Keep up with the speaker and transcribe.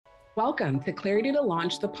Welcome to Clarity to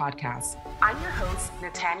Launch, the podcast. I'm your host,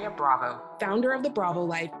 Natanya Bravo, founder of the Bravo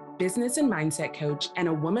Life, business and mindset coach, and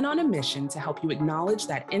a woman on a mission to help you acknowledge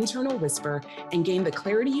that internal whisper and gain the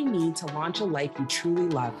clarity you need to launch a life you truly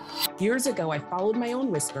love. Years ago, I followed my own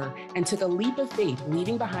whisper and took a leap of faith,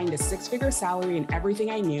 leaving behind a six-figure salary and everything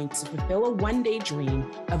I knew to fulfill a one-day dream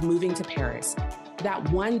of moving to Paris. That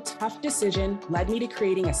one tough decision led me to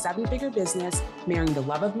creating a seven-figure business, marrying the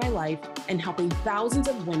love of my life, and helping thousands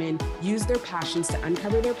of women use their passions to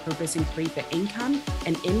uncover their purpose and create the income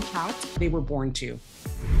and impact they were born to.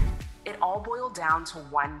 It all boiled down to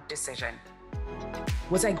one decision.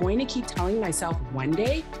 Was I going to keep telling myself one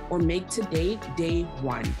day or make today day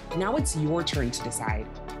one? Now it's your turn to decide.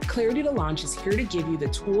 Clarity to Launch is here to give you the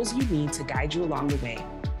tools you need to guide you along the way.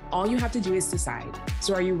 All you have to do is decide.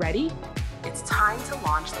 So are you ready? It's time to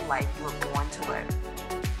launch the life you were born to live.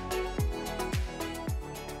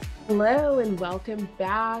 Hello and welcome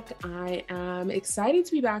back. I am excited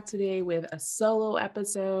to be back today with a solo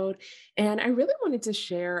episode. And I really wanted to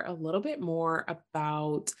share a little bit more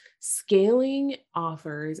about scaling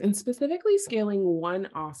offers and specifically scaling one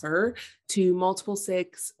offer to multiple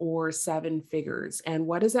six or seven figures. And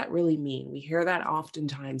what does that really mean? We hear that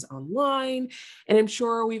oftentimes online, and I'm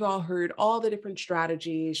sure we've all heard all the different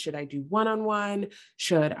strategies. Should I do one-on-one?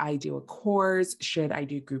 Should I do a course? Should I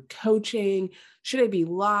do group coaching? Should I be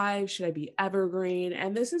live? Should I be evergreen?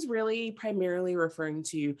 And this is really primarily referring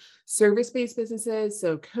to service-based businesses,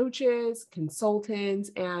 so coaches,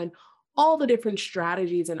 consultants, and all the different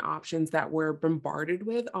strategies and options that we're bombarded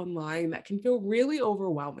with online that can feel really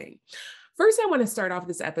overwhelming. First, I want to start off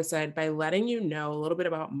this episode by letting you know a little bit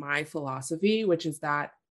about my philosophy, which is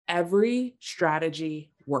that every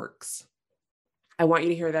strategy works. I want you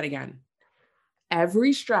to hear that again.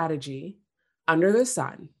 Every strategy under the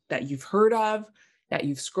sun that you've heard of, that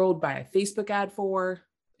you've scrolled by a Facebook ad for,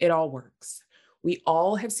 it all works. We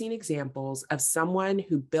all have seen examples of someone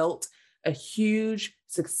who built a huge,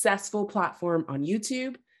 successful platform on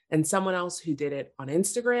YouTube, and someone else who did it on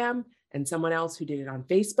Instagram, and someone else who did it on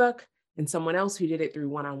Facebook, and someone else who did it through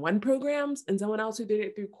one-on-one programs, and someone else who did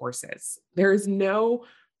it through courses. There is no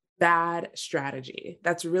bad strategy.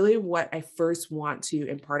 That's really what I first want to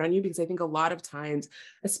impart on you, because I think a lot of times,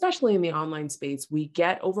 especially in the online space, we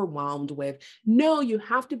get overwhelmed with, no, you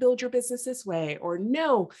have to build your business this way, or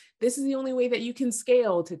no, this is the only way that you can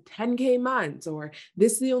scale to 10K months, or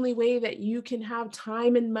this is the only way that you can have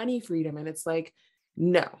time and money freedom. And it's like,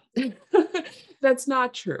 no, that's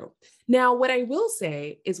not true. Now, what I will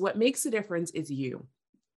say is what makes a difference is you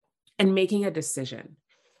and making a decision.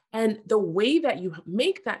 And the way that you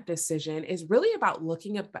make that decision is really about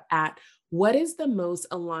looking at what is the most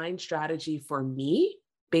aligned strategy for me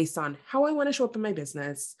based on how I want to show up in my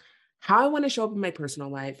business, how I want to show up in my personal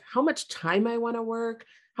life, how much time I want to work,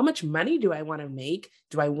 how much money do I want to make?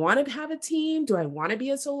 Do I want to have a team? Do I want to be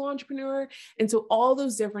a solo entrepreneur? And so all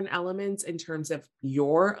those different elements in terms of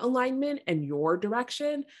your alignment and your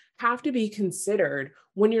direction have to be considered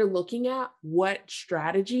when you're looking at what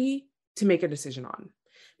strategy to make a decision on.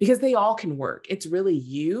 Because they all can work. It's really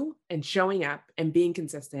you and showing up and being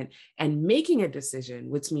consistent and making a decision,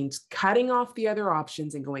 which means cutting off the other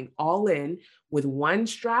options and going all in with one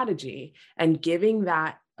strategy and giving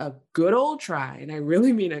that a good old try. And I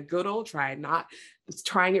really mean a good old try, not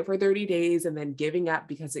trying it for 30 days and then giving up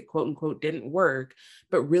because it quote unquote didn't work,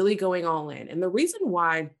 but really going all in. And the reason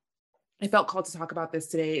why I felt called to talk about this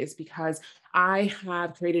today is because I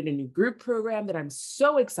have created a new group program that I'm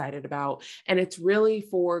so excited about. And it's really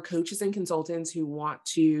for coaches and consultants who want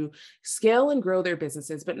to scale and grow their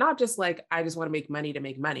businesses, but not just like, I just want to make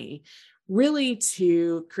money, really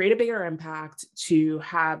to create a bigger impact, to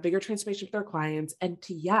have bigger transformation with their clients, and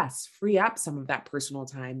to, yes, free up some of that personal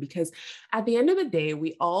time. Because at the end of the day,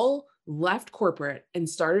 we all left corporate and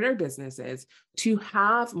started our businesses to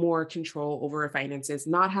have more control over our finances,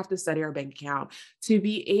 not have to study our bank account, to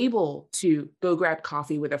be able to go grab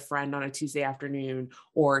coffee with a friend on a Tuesday afternoon,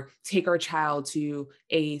 or take our child to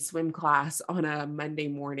a swim class on a Monday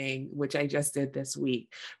morning, which I just did this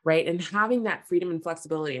week, right? And having that freedom and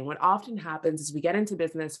flexibility. And what often happens is we get into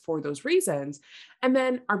business for those reasons, and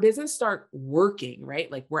then our business start working,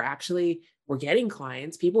 right? Like we're getting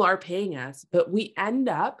clients, people are paying us, but we end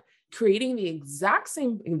up creating the exact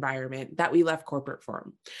same environment that we left corporate for,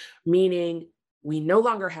 meaning we no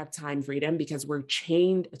longer have time freedom because we're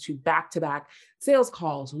chained to back-to-back sales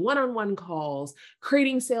calls, one-on-one calls,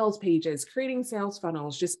 creating sales pages, creating sales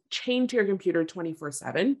funnels, just chained to your computer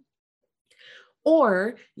 24/7.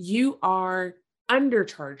 Or you are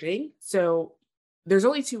undercharging. So there's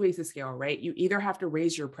only two ways to scale, right? You either have to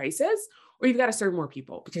raise your prices or you've got to serve more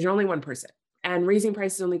people because you're only one person. And raising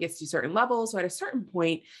prices only gets you certain levels. So at a certain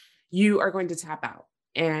point, you are going to tap out.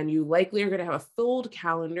 And you likely are going to have a filled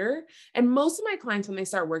calendar. And most of my clients, when they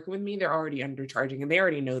start working with me, they're already undercharging and they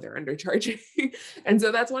already know they're undercharging. And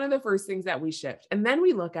so that's one of the first things that we shift. And then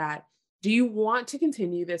we look at, do you want to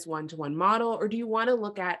continue this one-to-one model, or do you want to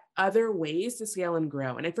look at other ways to scale and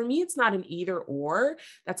grow? And for me, it's not an either or.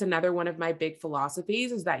 That's another one of my big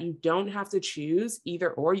philosophies, is that you don't have to choose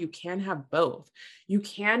either or. You can have both. You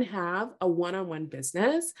can have a one-on-one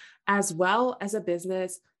business as well as a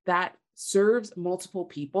business that serves multiple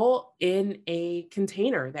people in a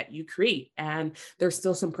container that you create. And there's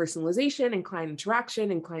still some personalization and client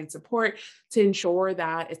interaction and client support to ensure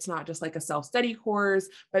that it's not just like a self-study course,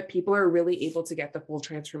 but people are really able to get the full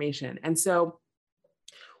transformation. And so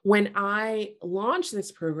when I launched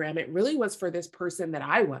this program, it really was for this person that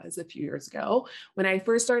I was a few years ago. When I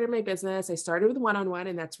first started my business, I started with one-on-one,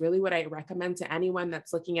 and that's really what I recommend to anyone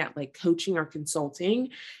that's looking at like coaching or consulting,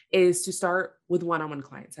 is to start with one-on-one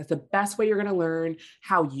clients. That's the best way you're going to learn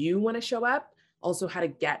how you want to show up, also how to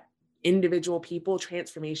get individual people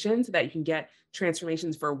transformations so that you can get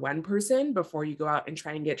transformations for one person before you go out and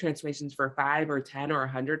try and get transformations for 5 or 10 or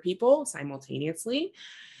 100 people simultaneously.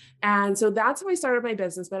 And so that's how I started my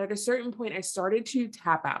business. But at a certain point, I started to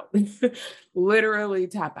tap out, literally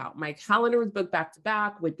tap out. My calendar was booked back to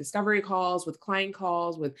back with discovery calls, with client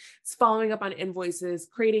calls, with following up on invoices,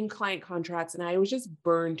 creating client contracts. And I was just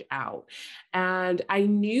burned out. And I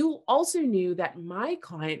also knew that my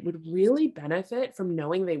client would really benefit from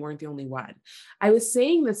knowing they weren't the only one. I was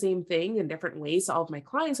saying the same thing in different ways to all of my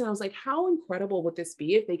clients. And I was like, how incredible would this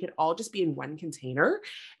be if they could all just be in one container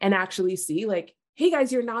and actually see like, hey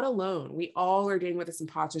guys, you're not alone. We all are dealing with this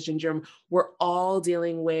imposter syndrome. We're all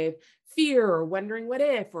dealing with fear or wondering what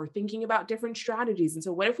if, or thinking about different strategies. And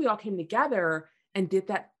so what if we all came together and did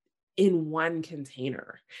that in one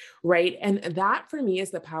container, right? And that for me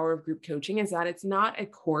is the power of group coaching, is that it's not a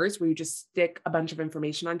course where you just stick a bunch of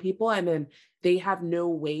information on people and then they have no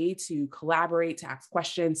way to collaborate, to ask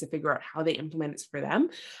questions, to figure out how they implement it for them.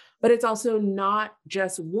 But it's also not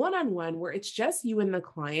just one-on-one where it's just you and the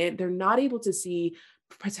client. They're not able to see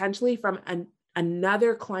potentially from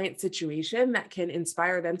another client situation that can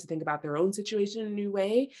inspire them to think about their own situation in a new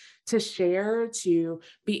way, to share, to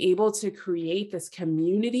be able to create this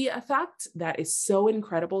community effect that is so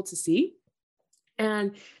incredible to see.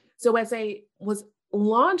 And so as I was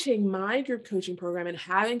launching my group coaching program and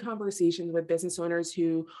having conversations with business owners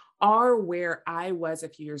who are where I was a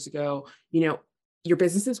few years ago, your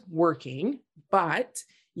business is working, but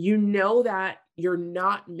you know that you're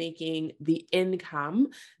not making the income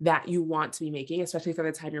that you want to be making, especially for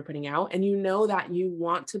the time you're putting out. And you know that you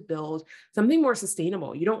want to build something more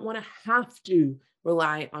sustainable. You don't want to have to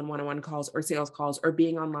rely on one-on-one calls or sales calls or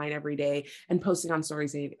being online every day and posting on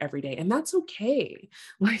stories every day. And that's okay.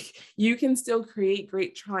 Like, you can still create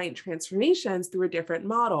great client transformations through a different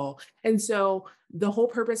model. And so the whole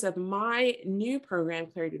purpose of my new program,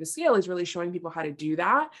 Clarity to Scale, is really showing people how to do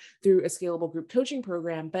that through a scalable group coaching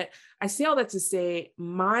program. But I say all that to say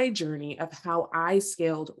my journey of how I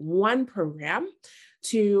scaled one program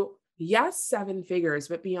to, yes, 7 figures,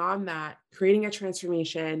 but beyond that, creating a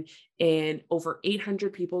transformation in over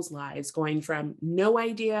 800 people's lives, going from no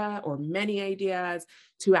idea or many ideas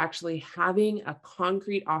to actually having a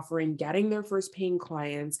concrete offering, getting their first paying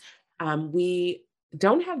clients. We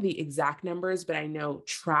don't have the exact numbers, but I know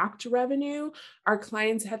tracked revenue our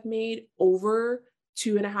clients have made over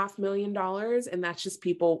 $2.5 million. And that's just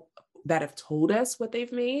people that have told us what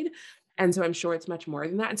they've made. And so I'm sure it's much more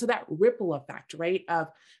than that. And so that ripple effect, right, of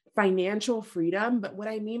financial freedom. But what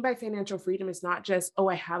I mean by financial freedom is not just, oh,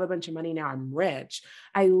 I have a bunch of money, now I'm rich.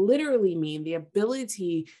 I literally mean the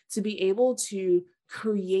ability to be able to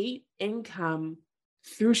create income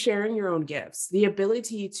through sharing your own gifts, the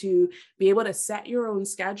ability to be able to set your own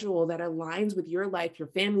schedule that aligns with your life, your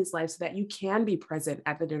family's life, so that you can be present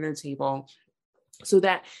at the dinner table, so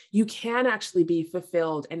that you can actually be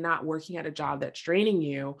fulfilled and not working at a job that's draining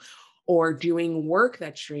you or doing work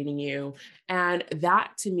that's draining you. And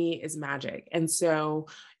that to me is magic. And so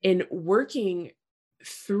in working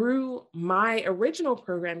through my original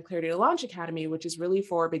program, Clarity to Launch Academy, which is really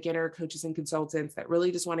for beginner coaches and consultants that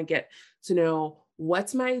really just want to get to know,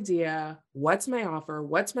 what's my idea, what's my offer,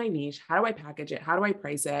 what's my niche, how do I package it, how do I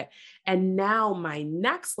price it? And now my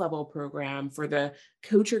next level program for the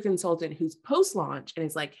coach or consultant who's post-launch and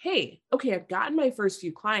is like, hey, okay, I've gotten my first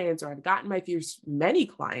few clients, or I've gotten my first many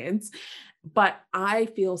clients, but I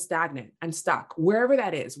feel stagnant. I'm stuck, wherever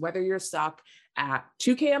that is, whether you're stuck at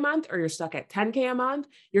 2K a month or you're stuck at 10K a month,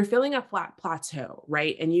 you're feeling a flat plateau,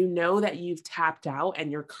 right? And you know that you've tapped out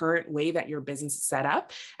and your current way that your business is set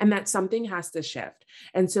up and that something has to shift.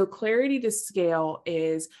 And so clarity to scale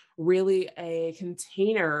is really a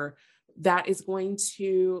container that is going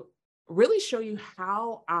to really show you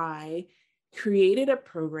how I created a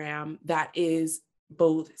program that is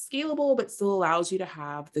both scalable, but still allows you to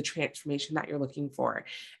have the transformation that you're looking for.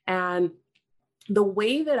 And the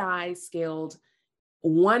way that I scaled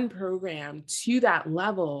one program to that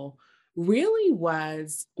level really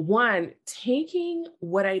was one, taking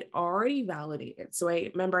what I'd already validated. So I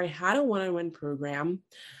remember I had a one-on-one program.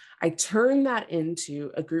 I turned that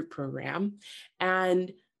into a group program.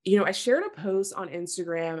 And, I shared a post on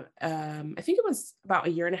Instagram, I think it was about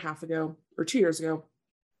a year and a half ago or 2 years ago,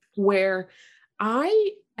 where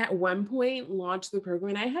I, at one point, launched the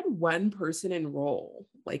program and I had one person enroll,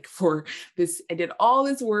 like for this. I did all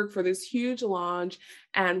this work for this huge launch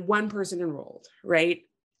and one person enrolled, right?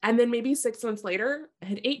 And then maybe 6 months later, I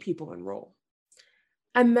had 8 people enroll.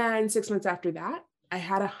 And then 6 months after that, I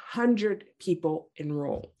had 100 people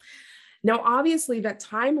enroll. Now, obviously, that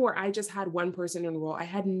time where I just had one person enroll, I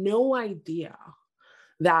had no idea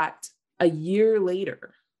that a year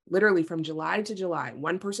later, literally from July to July,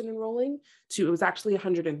 one person enrolling to, it was actually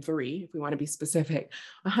 103, if we want to be specific,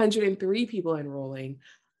 103 people enrolling,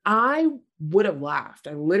 I would have laughed.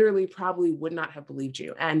 I literally probably would not have believed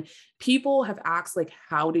you. And people have asked, like,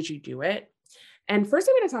 how did you do it? And first,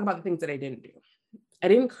 I'm going to talk about the things that I didn't do. I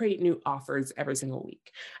didn't create new offers every single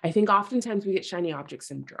week. I think oftentimes we get shiny object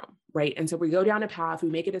syndrome, right? And so we go down a path, we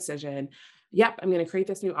make a decision. Yep, I'm going to create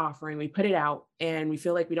this new offering. We put it out and we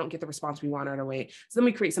feel like we don't get the response we want right away. So then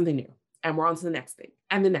we create something new and we're on to the next thing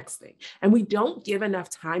and the next thing. And we don't give enough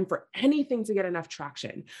time for anything to get enough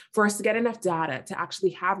traction, for us to get enough data, to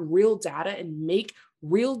actually have real data and make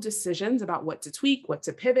real decisions about what to tweak, what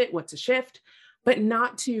to pivot, what to shift, but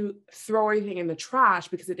not to throw everything in the trash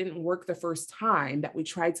because it didn't work the first time that we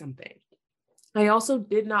tried something. I also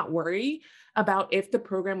did not worry about if the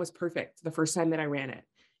program was perfect the first time that I ran it.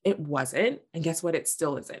 It wasn't. And guess what? It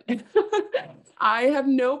still isn't. I have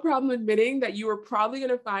no problem admitting that you are probably going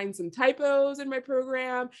to find some typos in my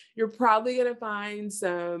program. You're probably going to find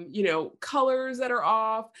some, colors that are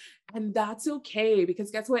off. And that's okay, because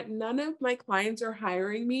guess what? None of my clients are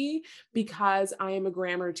hiring me because I am a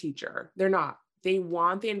grammar teacher. They're not. They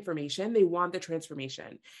want the information. They want the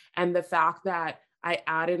transformation. And the fact that I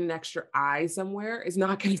added an extra I somewhere is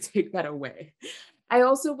not going to take that away. I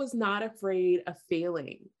also was not afraid of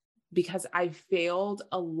failing because I failed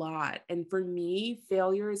a lot. And for me,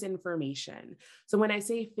 failure is information. So when I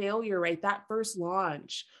say failure, right, that first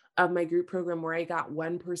launch of my group program where I got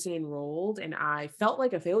one person enrolled and I felt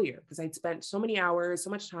like a failure because I'd spent so many hours, so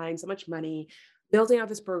much time, so much money building out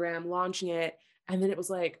this program, launching it. And then it was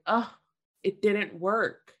like, oh, it didn't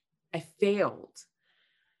work. I failed.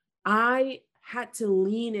 I had to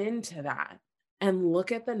lean into that and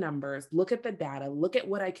look at the numbers, look at the data, look at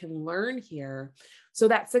what I can learn here. So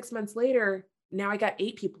that 6 months later, now I got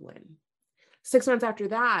 8 people in. 6 months after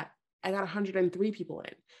that, I got 103 people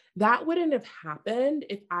in. That wouldn't have happened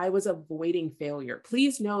if I was avoiding failure.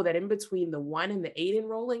 Please know that in between the 1 and the 8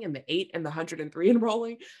 enrolling and the 8 and the 103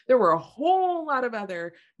 enrolling, there were a whole lot of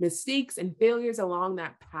other mistakes and failures along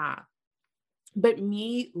that path. But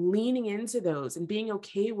me leaning into those and being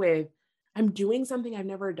okay with, I'm doing something I've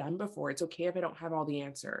never done before. It's okay if I don't have all the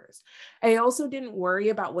answers. I also didn't worry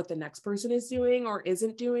about what the next person is doing or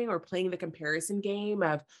isn't doing, or playing the comparison game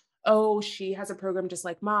of, oh, she has a program just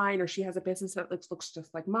like mine, or she has a business that looks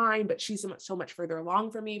just like mine, but she's so much further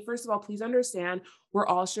along from me. First of all, please understand, we're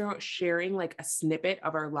also sharing like a snippet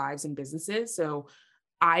of our lives and businesses. So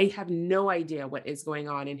I have no idea what is going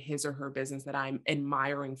on in his or her business that I'm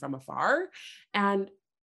admiring from afar. And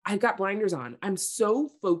I've got blinders on. I'm so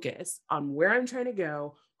focused on where I'm trying to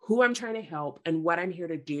go, who I'm trying to help, and what I'm here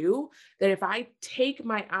to do, that if I take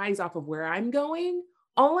my eyes off of where I'm going,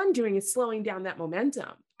 all I'm doing is slowing down that momentum.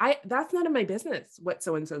 That's none of my business what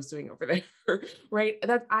so-and-so is doing over there, right?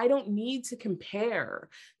 I don't need to compare.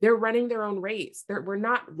 They're running their own race. We're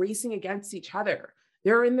not racing against each other.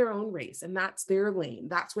 They're in their own race and that's their lane.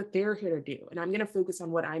 That's what they're here to do. And I'm going to focus on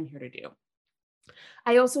what I'm here to do.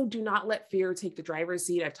 I also do not let fear take the driver's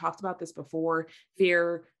seat. I've talked about this before.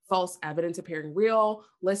 Fear, false evidence appearing real.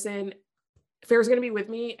 Listen, fear is going to be with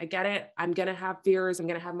me. I get it. I'm going to have fears. I'm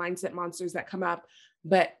going to have mindset monsters that come up,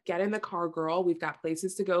 but get in the car, girl. We've got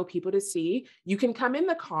places to go, people to see. You can come in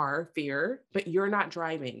the car, fear, but you're not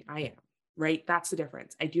driving. I am. Right? That's the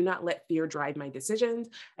difference. I do not let fear drive my decisions.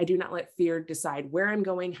 I do not let fear decide where I'm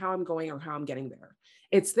going, how I'm going, or how I'm getting there.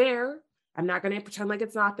 It's there. I'm not going to pretend like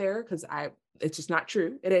it's not there because it's just not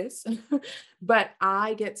true. It is. But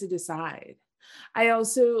I get to decide. I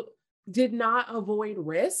also did not avoid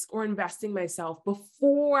risk or investing myself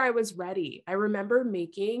before I was ready. I remember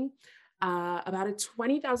making about a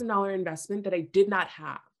 $20,000 investment that I did not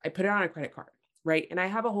have. I put it on a credit card, right? And I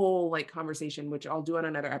have a whole like conversation, which I'll do on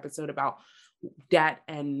another episode about debt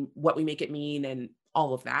and what we make it mean and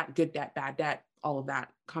all of that, good debt, bad debt, all of that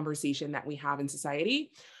conversation that we have in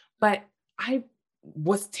society. But I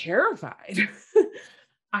was terrified.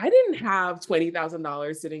 I didn't have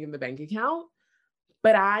 $20,000 sitting in the bank account,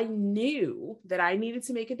 but I knew that I needed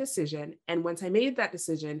to make a decision. And once I made that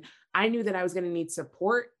decision, I knew that I was going to need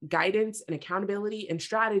support, guidance, and accountability and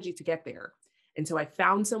strategy to get there. And so I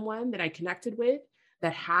found someone that I connected with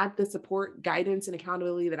that had the support, guidance, and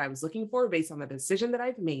accountability that I was looking for based on the decision that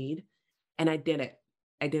I've made. And I did it.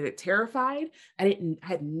 I did it terrified. I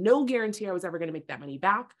had no guarantee I was ever going to make that money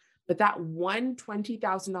back. But that one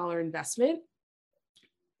 $20,000 investment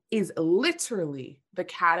is literally the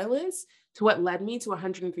catalyst to what led me to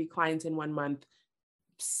 103 clients in 1 month,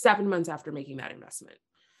 7 months after making that investment.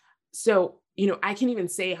 So, I can't even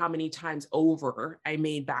say how many times over I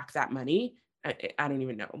made back that money. I don't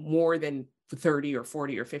even know, more than 30 or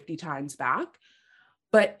 40 or 50 times back.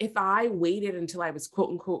 But if I waited until I was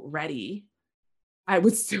quote unquote ready, I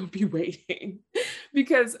would still be waiting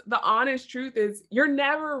because the honest truth is you're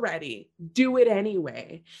never ready. Do it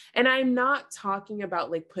anyway. And I'm not talking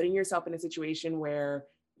about like putting yourself in a situation where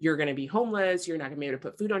you're going to be homeless, you're not going to be able to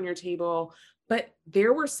put food on your table, but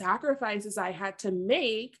there were sacrifices I had to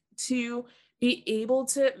make to be able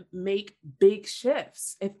to make big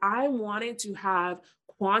shifts. If I wanted to have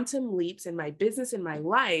quantum leaps in my business, in my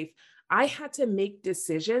life, I had to make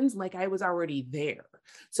decisions like I was already there.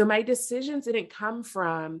 So my decisions didn't come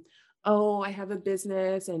from, oh, I have a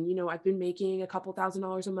business and, I've been making a couple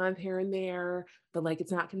 $1,000s a month here and there, but like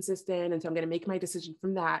it's not consistent. And so I'm going to make my decision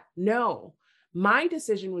from that. No, my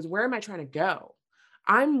decision was, where am I trying to go?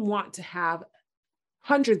 I want to have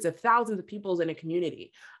hundreds of thousands of people in a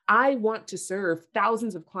community. I want to serve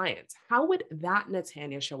thousands of clients. How would that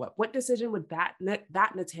Natanya show up? What decision would that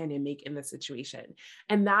Natanya make in this situation?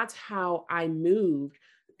 And that's how I moved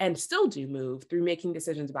and still do move through making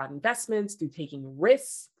decisions about investments, through taking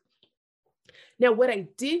risks. Now, what I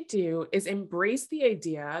did do is embrace the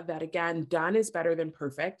idea that, again, done is better than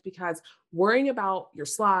perfect, because worrying about your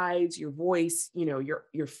slides, your voice, your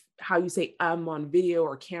how you say on video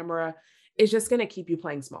or camera is just going to keep you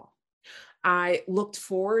playing small. I looked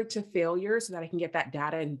forward to failure so that I can get that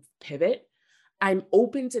data and pivot. I'm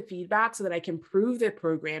open to feedback so that I can prove the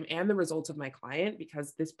program and the results of my client,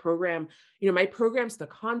 because this program, my programs, the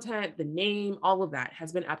content, the name, all of that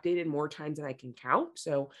has been updated more times than I can count.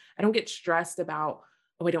 So I don't get stressed about,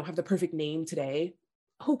 oh, I don't have the perfect name today.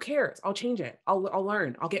 Who cares? I'll change it. I'll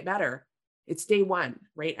learn. I'll get better. It's day one,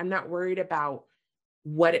 right? I'm not worried about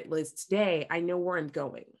what it is today. I know where I'm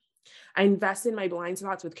going. I invest in my blind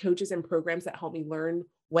spots with coaches and programs that help me learn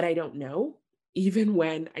what I don't know, even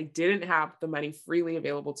when I didn't have the money freely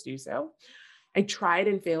available to do so. I tried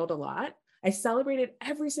and failed a lot. I celebrated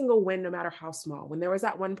every single win, no matter how small. When there was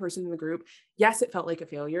that one person in the group, yes, it felt like a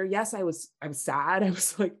failure. Yes, I was sad. I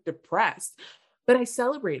was like depressed, but I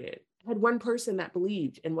celebrated. I had one person that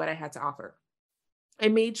believed in what I had to offer. I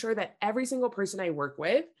made sure that every single person I work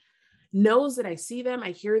with knows that I see them,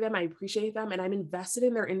 I hear them, I appreciate them, and I'm invested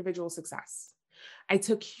in their individual success. I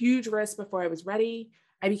took huge risks before I was ready.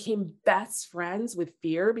 I became best friends with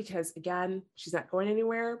fear because, again, she's not going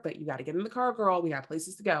anywhere, but you got to get in the car, girl. We got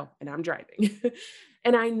places to go, and I'm driving.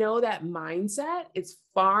 And I know that mindset is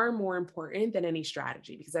far more important than any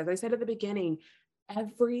strategy, because as I said at the beginning,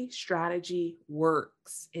 every strategy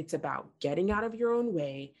works. It's about getting out of your own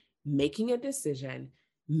way, making a decision,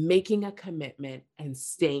 making a commitment, and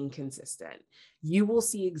staying consistent. You will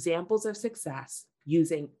see examples of success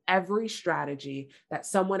using every strategy that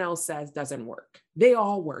someone else says doesn't work. They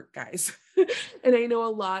all work, guys. And I know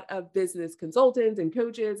a lot of business consultants and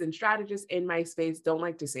coaches and strategists in my space don't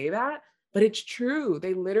like to say that, but it's true.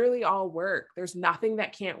 They literally all work. There's nothing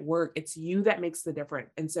that can't work. It's you that makes the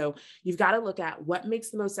difference. And so you've got to look at what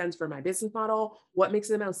makes the most sense for my business model, what makes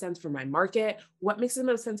the most sense for my market, what makes the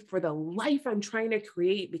most sense for the life I'm trying to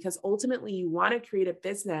create, because ultimately you want to create a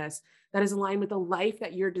business that is aligned with the life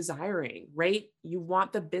that you're desiring, right? You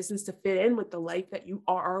want the business to fit in with the life that you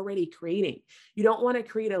are already creating. You don't want to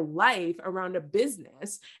create a life around a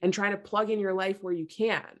business and try to plug in your life where you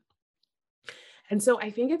can. And so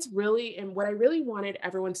I think it's really, and what I really wanted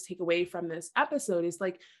everyone to take away from this episode is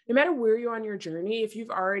like, no matter where you're on your journey, if you've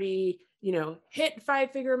already, hit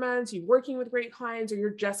 5-figure months, you're working with great clients, or you're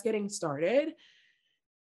just getting started,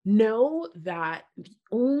 Know that the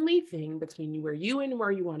only thing between where you and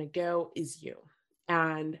where you want to go is you.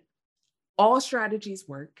 And all strategies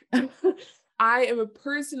work. I am a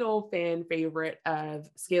personal fan favorite of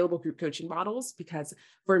scalable group coaching models because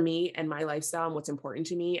for me and my lifestyle and what's important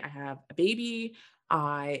to me, I have a baby,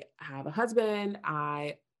 I have a husband,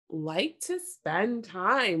 I like to spend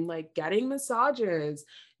time like getting massages,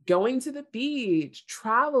 going to the beach,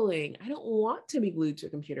 traveling. I don't want to be glued to a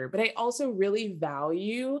computer, but I also really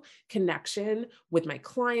value connection with my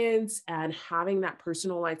clients and having that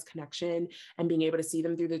personalized connection and being able to see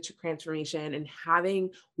them through the transformation and having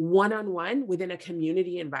one-on-one within a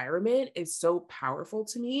community environment is so powerful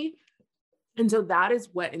to me. And so that is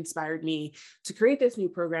what inspired me to create this new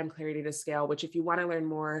program, Clarity to Scale, which if you want to learn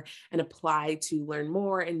more and apply to learn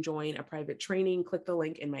more and join a private training, click the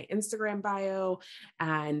link in my Instagram bio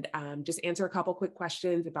and just answer a couple quick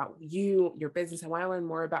questions about you, your business. I want to learn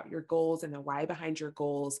more about your goals and the why behind your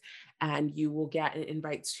goals. And you will get an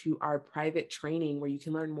invite to our private training where you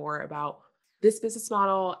can learn more about this business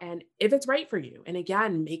model and if it's right for you. And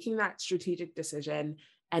again, making that strategic decision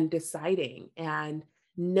and deciding and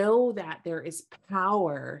know that there is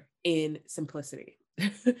power in simplicity.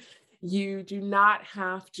 You do not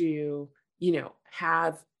have to,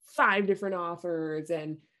 have 5 different offers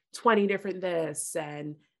and 20 different this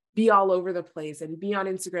and be all over the place and be on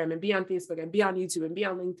Instagram and be on Facebook and be on YouTube and be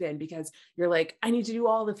on LinkedIn because you're like, I need to do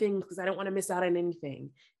all the things because I don't want to miss out on anything.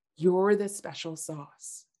 You're the special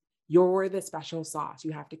sauce. You're the special sauce.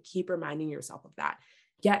 You have to keep reminding yourself of that.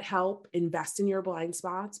 Get help, invest in your blind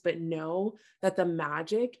spots, but know that the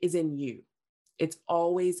magic is in you. It's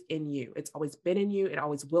always in you. It's always been in you. It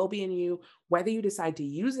always will be in you. Whether you decide to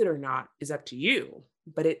use it or not is up to you,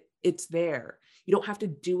 but it's there. You don't have to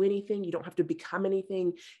do anything. You don't have to become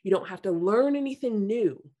anything. You don't have to learn anything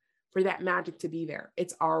new for that magic to be there.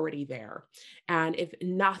 It's already there. And if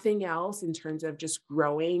nothing else, in terms of just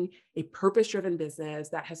growing a purpose-driven business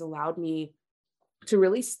that has allowed me to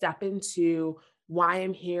really step into why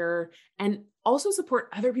I'm here and also support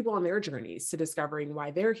other people on their journeys to discovering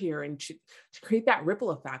why they're here and to create that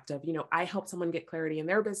ripple effect of, I help someone get clarity in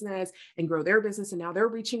their business and grow their business. And now they're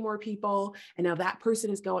reaching more people. And now that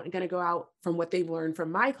person is going to go out from what they've learned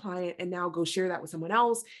from my client and now go share that with someone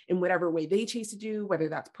else in whatever way they choose to do, whether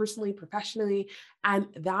that's personally, professionally. And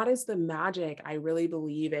that is the magic I really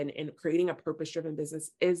believe in creating a purpose-driven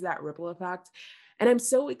business is that ripple effect. And I'm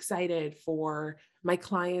so excited for my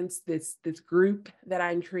clients, this group that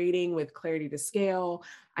I'm creating with Clarity to Scale.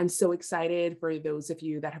 I'm so excited for those of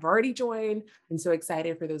you that have already joined. I'm so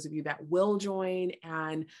excited for those of you that will join.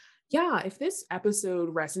 And yeah, if this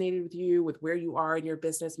episode resonated with you, with where you are in your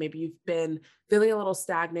business, maybe you've been feeling a little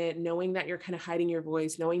stagnant, knowing that you're kind of hiding your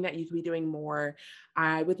voice, knowing that you could be doing more,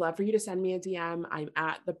 I would love for you to send me a DM. I'm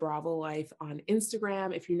at The Bravo Life on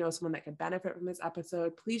Instagram. If you know someone that could benefit from this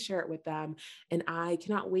episode, please share it with them. And I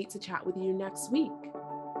cannot wait to chat with you next week.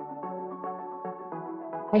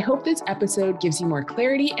 I hope this episode gives you more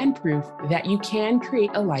clarity and proof that you can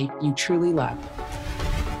create a life you truly love.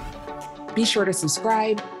 Be sure to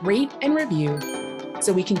subscribe, rate, and review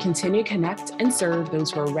so we can continue to connect and serve those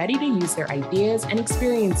who are ready to use their ideas and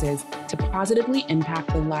experiences to positively impact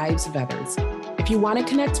the lives of others. If you want to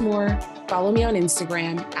connect more, follow me on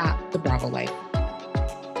Instagram at The Bravo Life.